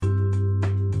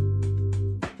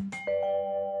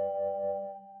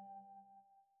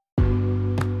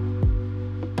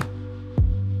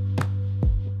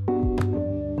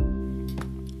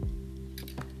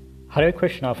Hare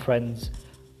Krishna, friends.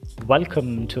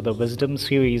 Welcome to the wisdom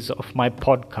series of my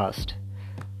podcast.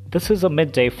 This is a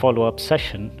midday follow-up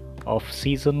session of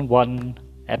Season 1,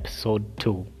 Episode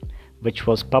 2, which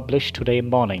was published today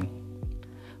morning.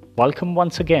 Welcome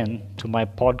once again to my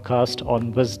podcast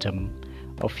on wisdom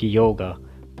of yoga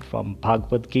from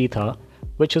Bhagavad Gita,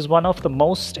 which is one of the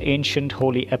most ancient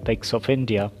holy epics of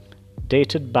India,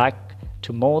 dated back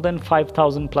to more than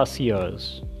 5,000 plus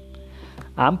years.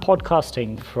 I'm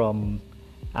podcasting from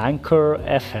Anchor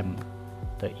FM,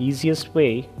 the easiest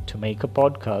way to make a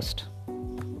podcast.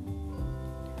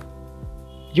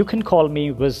 You can call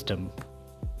me Wisdom.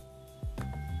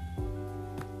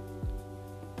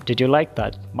 Did you like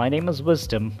that? My name is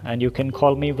Wisdom, and you can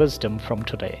call me Wisdom from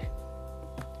today.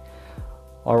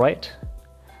 Alright,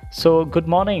 so good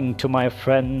morning to my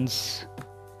friends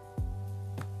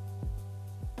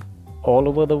all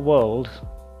over the world.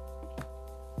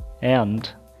 And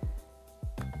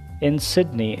in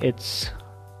Sydney, it's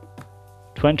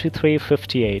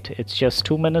 23:58. It's just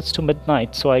 2 minutes to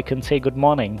midnight, so I can say good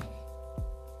morning.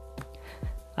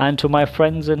 And to my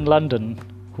friends in London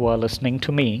who are listening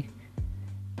to me,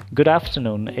 good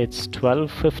afternoon. It's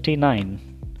 12:59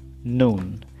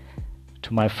 noon.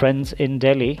 To my friends in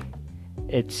Delhi,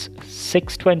 it's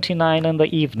 6:29 in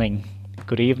the evening.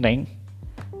 Good evening.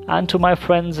 And to my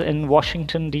friends in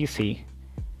Washington, D.C.,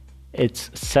 it's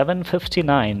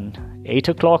 7:59, 8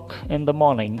 o'clock in the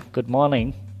morning. Good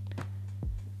morning.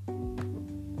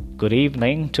 Good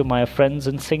evening to my friends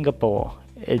in Singapore.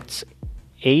 It's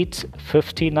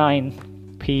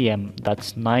 8:59 p.m.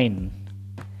 That's 9.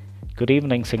 Good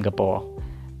evening, Singapore.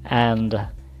 And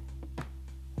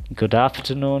good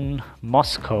afternoon,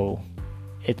 Moscow.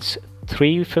 It's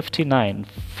 3:59,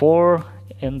 4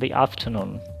 in the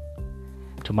afternoon.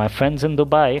 To my friends in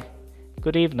Dubai,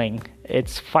 good evening.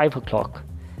 It's 5 o'clock.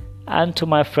 And to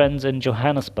my friends in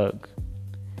Johannesburg,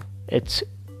 it's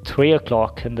 3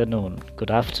 o'clock in the noon.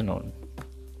 Good afternoon.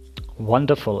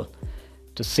 Wonderful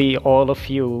to see all of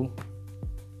you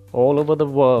all over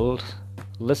the world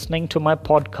listening to my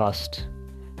podcast.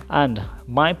 And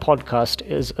my podcast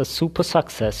is a super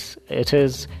success. It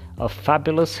is a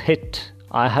fabulous hit.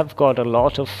 I have got a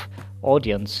lot of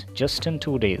audience just in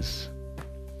 2 days.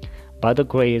 By the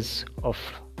grace of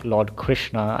Lord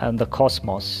Krishna and the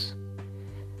cosmos.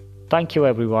 Thank you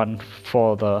everyone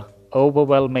for the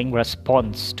overwhelming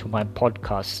response to my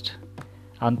podcast,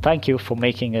 and thank you for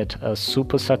making it a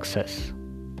super success.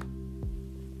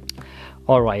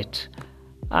 Alright,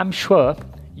 I'm sure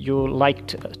you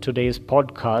liked today's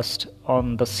podcast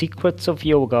on the secrets of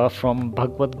yoga from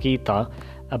Bhagavad Gita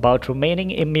about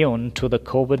remaining immune to the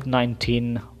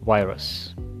COVID-19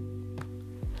 virus.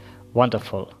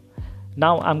 Wonderful.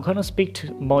 Now I'm going to speak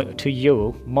to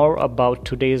you more about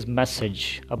today's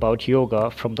message about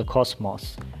yoga from the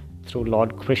cosmos through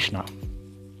Lord Krishna.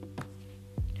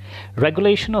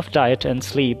 Regulation of diet and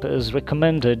sleep is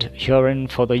recommended herein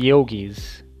for the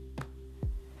yogis.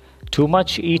 Too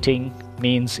much eating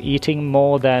means eating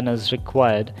more than is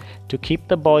required to keep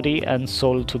the body and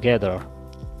soul together.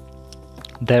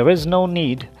 There is no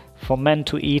need for men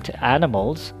to eat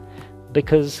animals,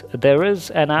 because there is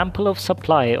an ample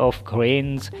supply of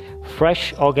grains,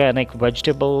 fresh organic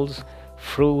vegetables,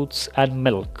 fruits, and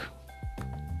milk.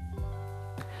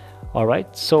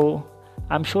 Alright, so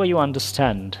I'm sure you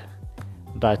understand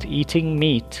that eating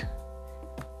meat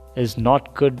is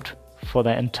not good for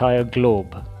the entire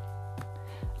globe.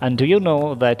 And do you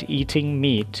know that eating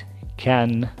meat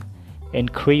can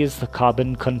increase the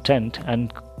carbon content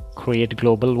and create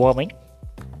global warming?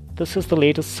 This is the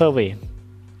latest survey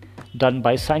done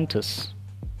by scientists.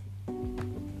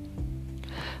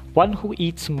 One who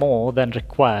eats more than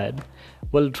required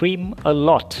will dream a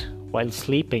lot while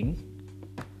sleeping,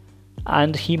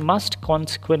 and he must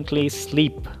consequently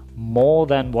sleep more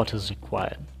than what is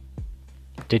required.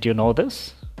 Did you know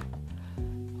this?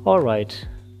 Alright,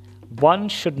 one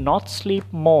should not sleep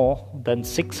more than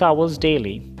 6 hours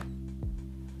daily.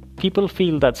 People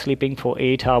feel that sleeping for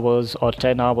 8 hours or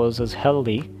 10 hours is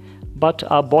healthy, but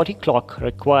our body clock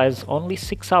requires only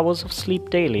 6 hours of sleep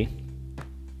daily.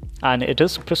 And it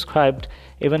is prescribed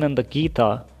even in the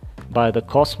Gita by the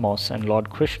cosmos and Lord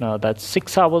Krishna that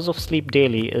 6 hours of sleep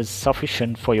daily is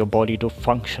sufficient for your body to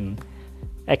function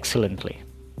excellently.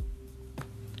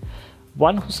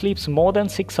 One who sleeps more than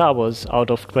 6 hours out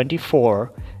of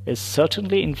 24 is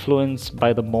certainly influenced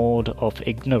by the mode of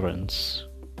ignorance.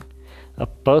 A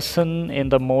person in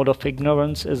the mode of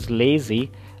ignorance is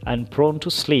lazy and prone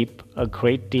to sleep a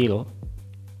great deal.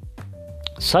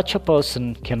 Such a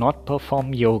person cannot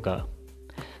perform yoga.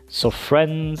 So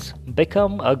friends,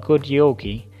 become a good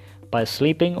yogi by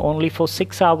sleeping only for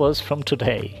 6 hours from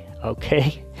today.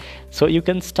 Okay? So you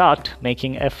can start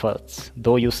making efforts.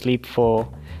 Though you sleep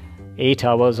for 8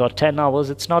 hours or 10 hours,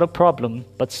 it's not a problem,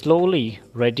 but slowly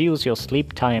reduce your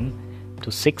sleep time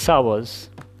to 6 hours.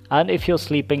 And if you're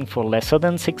sleeping for lesser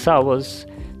than 6 hours,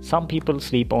 some people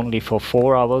sleep only for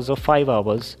 4 hours or 5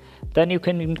 hours, then you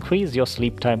can increase your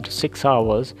sleep time to 6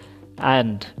 hours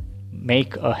and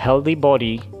make a healthy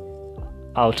body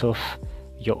out of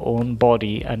your own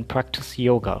body and practice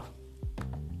yoga.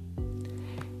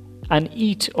 And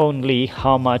eat only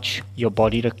how much your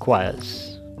body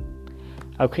requires.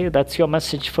 Okay, that's your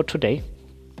message for today.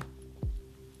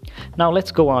 Now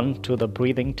let's go on to the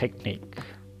breathing technique.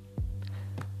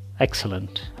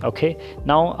 Excellent. Okay,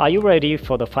 now are you ready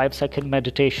for the 5-second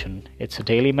meditation? It's a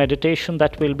daily meditation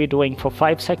that we'll be doing for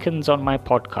 5 seconds on my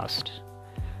podcast.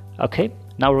 Okay,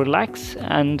 now relax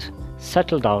and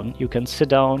settle down. You can sit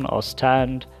down or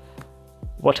stand,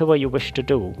 whatever you wish to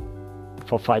do,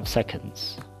 for 5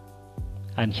 seconds.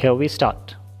 And here we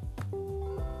start.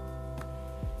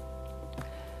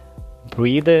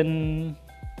 Breathe in.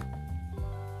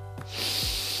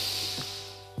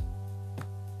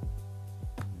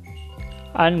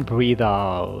 And breathe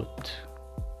out.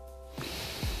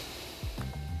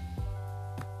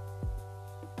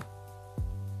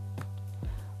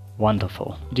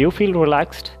 Wonderful. Do you feel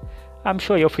relaxed? I'm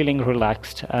sure you're feeling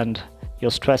relaxed and your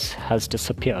stress has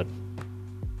disappeared.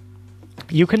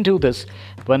 You can do this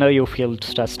whenever you feel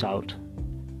stressed out.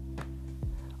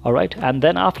 Alright, and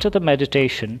then after the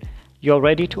meditation, you're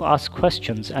ready to ask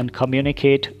questions and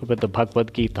communicate with the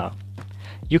Bhagavad Gita.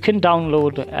 You can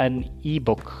download an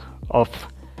ebook of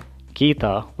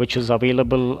Gita, which is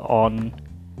available on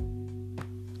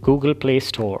Google Play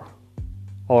Store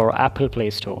or Apple Play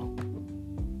Store.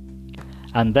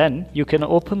 And then you can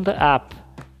open the app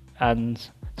and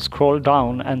scroll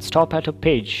down and stop at a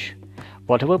page.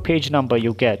 Whatever page number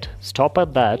you get, stop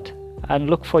at that and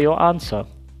look for your answer.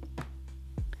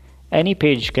 Any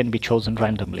page can be chosen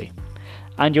randomly,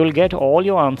 and you'll get all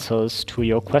your answers to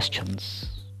your questions.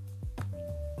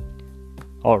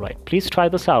 Alright, please try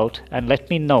this out and let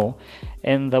me know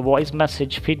in the voice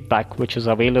message feedback, which is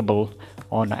available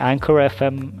on Anchor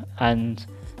FM and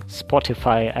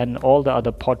Spotify and all the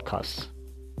other podcasts.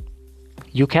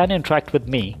 You can interact with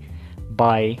me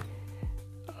by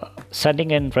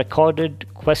sending in recorded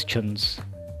questions,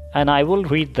 and I will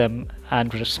read them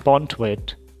and respond to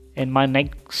it in my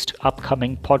next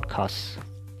upcoming podcasts.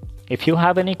 If you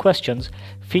have any questions,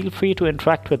 feel free to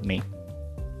interact with me.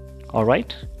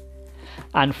 Alright?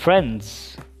 And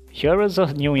friends, here is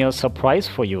a New Year surprise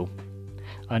for you.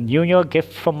 A New Year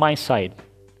gift from my side.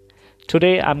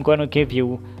 Today I'm going to give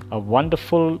you a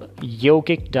wonderful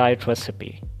yogic diet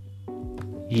recipe.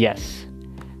 Yes,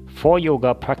 for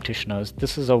yoga practitioners,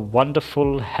 this is a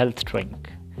wonderful health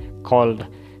drink called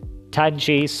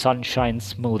Tangy Sunshine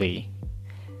Smoothie.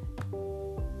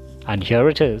 And here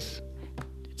it is.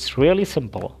 It's really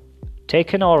simple.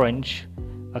 Take an orange,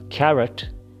 a carrot,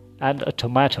 and a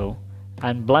tomato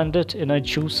and blend it in a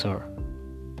juicer.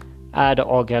 Add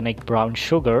organic brown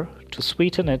sugar to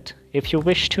sweeten it if you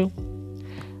wish to.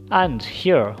 And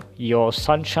here, your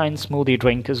sunshine smoothie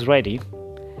drink is ready.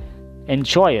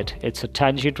 Enjoy it. It's a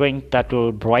tangy drink that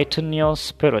will brighten your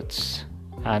spirits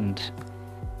and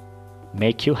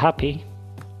make you happy.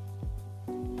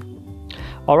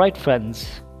 Alright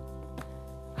friends,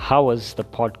 how was the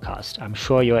podcast? I'm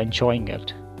sure you're enjoying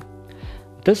it.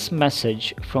 This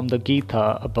message from the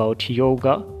Gita about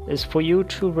yoga is for you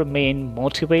to remain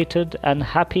motivated and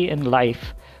happy in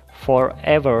life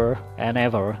forever and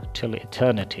ever till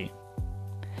eternity.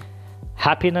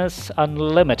 Happiness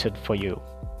unlimited for you.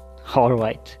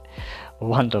 Alright,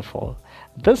 wonderful.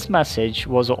 This message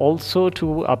was also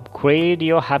to upgrade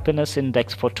your happiness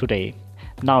index for today.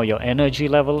 Now your energy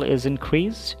level is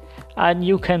increased and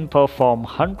you can perform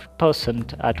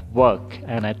 100% at work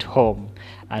and at home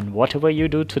and whatever you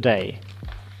do today.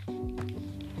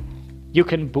 You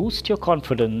can boost your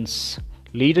confidence,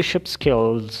 leadership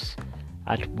skills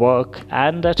at work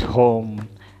and at home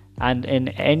and in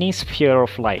any sphere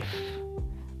of life,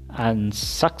 and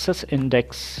success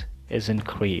index is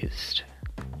increased.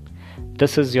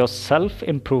 This is your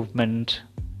self-improvement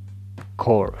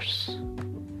course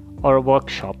or a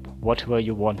workshop, whatever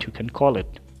you want you can call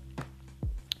it.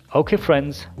 Okay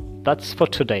friends, that's for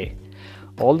today.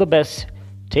 All the best,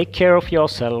 take care of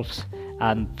yourselves,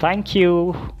 and thank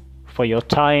you for your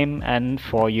time and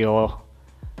for your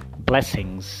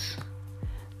blessings.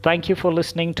 Thank you for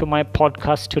listening to my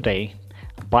podcast today.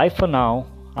 Bye for now,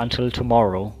 until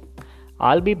tomorrow.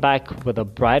 I'll be back with a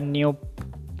brand new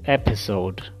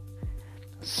episode,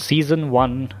 Season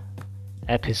 1,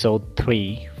 Episode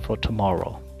 3 for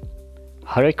tomorrow.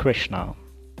 Hare Krishna.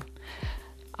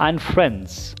 And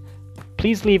friends,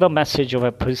 please leave a message of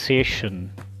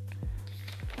appreciation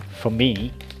for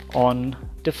me on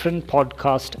different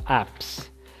podcast apps.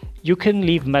 You can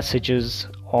leave messages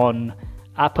on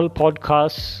Apple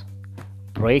Podcasts,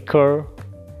 Breaker,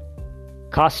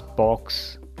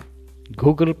 Castbox,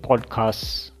 Google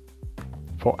Podcasts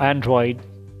for Android,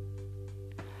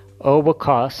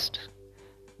 Overcast,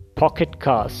 Pocket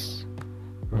Casts,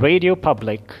 Radio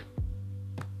Public,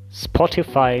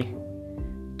 Spotify,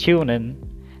 TuneIn,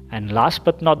 and last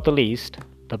but not the least,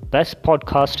 the best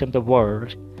podcast in the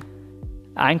world,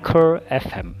 Anchor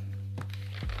FM.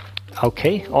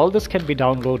 Okay, all this can be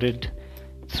downloaded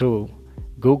through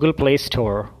Google Play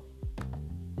Store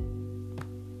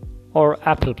or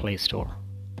Apple Play Store.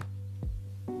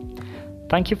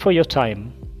 Thank you for your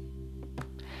time.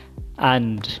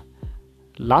 And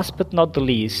last but not the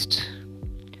least,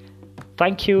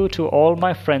 thank you to all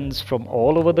my friends from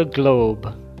all over the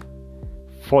globe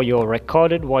for your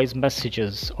recorded voice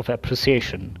messages of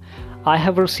appreciation. I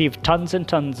have received tons and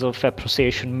tons of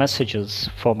appreciation messages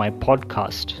for my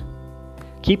podcast.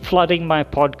 Keep flooding my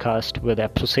podcast with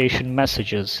appreciation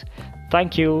messages.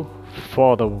 Thank you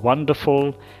for the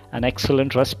wonderful and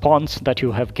excellent response that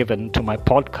you have given to my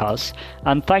podcast,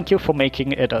 and thank you for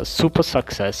making it a super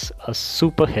success, a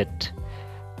super hit.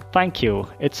 Thank you.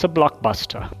 It's a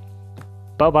blockbuster.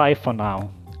 Bye-bye for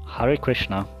now. Hare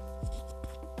Krishna.